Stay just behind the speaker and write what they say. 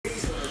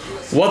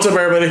What's up,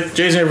 everybody?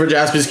 Jason here for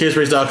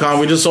JaspysCaseBreaks.com.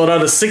 We just sold out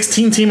a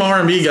 16-team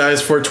R&B,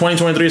 guys, for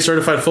 2023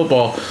 Certified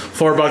Football,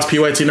 4-box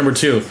PYT number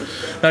 2.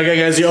 Now, okay,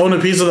 guys, you own a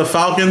piece of the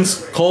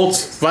Falcons,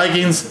 Colts,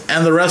 Vikings,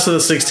 and the rest of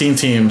the 16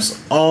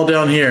 teams, all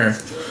down here.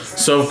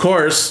 So, of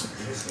course,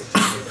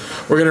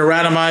 we're going to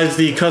randomize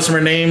the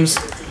customer names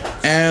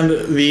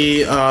and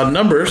the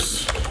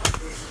numbers.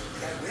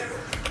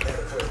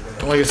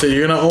 Like I said,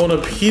 you're going to own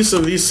a piece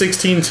of these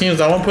 16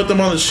 teams. I won't put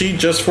them on the sheet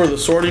just for the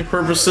sorting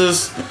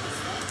purposes.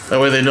 That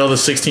way they know the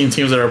 16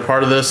 teams that are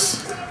part of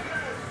this.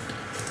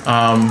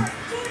 But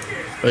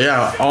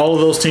yeah, all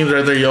of those teams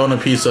right there you own a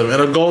piece of.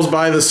 And it goes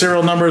by the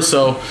serial number,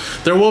 so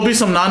there will be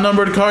some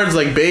non-numbered cards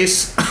like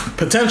base,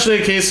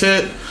 potentially a case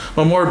hit,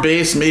 but more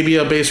base, maybe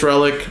a base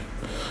relic.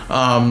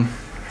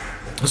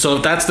 So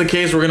if that's the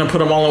case, we're going to put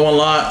them all in one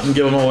lot and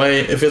give them away.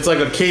 If it's like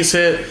a case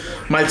hit,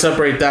 might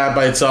separate that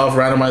by itself,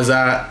 randomize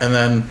that, and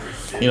then,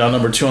 you know,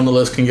 number 2 on the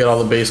list can get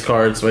all the base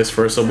cards, vice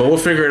versa. But we'll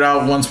figure it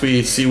out once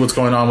we see what's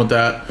going on with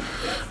that.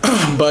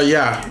 But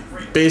yeah,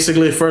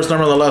 basically first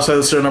number on the left side of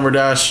the serial number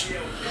dash.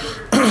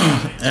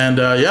 And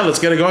yeah, let's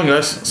get it going,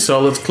 guys.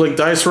 So let's click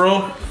dice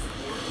roll.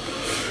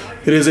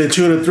 It is a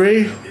 2 to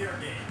 3,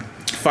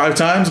 5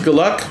 times. Good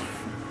luck.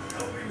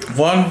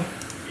 1,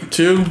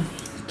 2,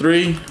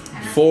 3,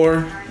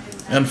 4,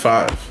 and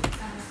 5.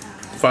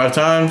 5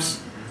 times.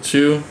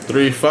 2,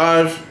 3,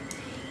 5.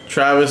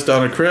 Travis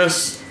down to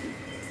Chris.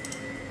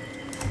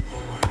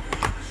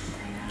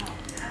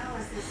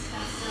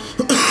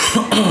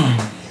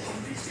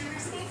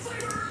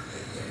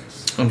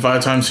 And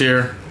 5 times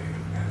here.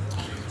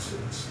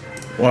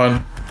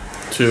 1,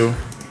 2,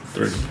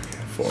 3,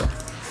 4,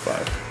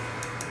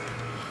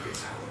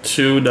 5.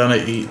 2 down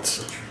to 8.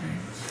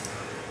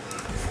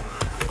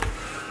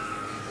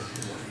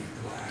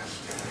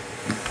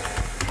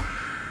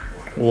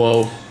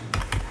 Whoa.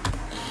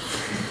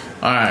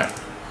 Alright.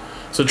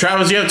 So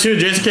Travis, you have 2.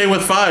 Jason K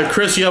with 5.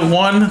 Chris, you have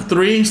 1,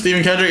 3.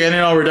 Steven Kendrick, any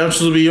and all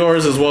redemptions will be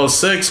yours, as well as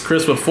 6.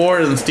 Chris with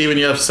 4. And then Steven,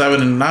 you have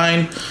 7 and 9.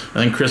 And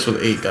then Chris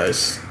with 8,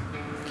 guys.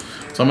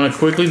 So I'm going to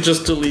quickly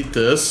just delete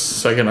this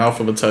so I can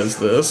alphabetize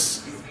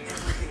this.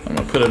 I'm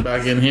going to put it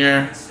back in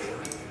here.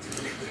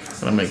 I'm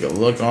going to make it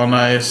look all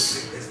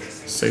nice.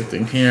 Same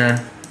thing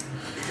here.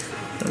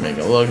 Gonna make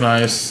it look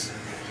nice.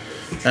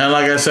 And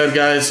like I said,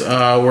 guys,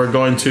 we're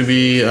going to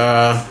be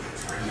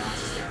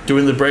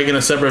doing the break in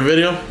a separate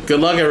video. Good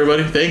luck,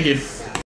 everybody. Thank you.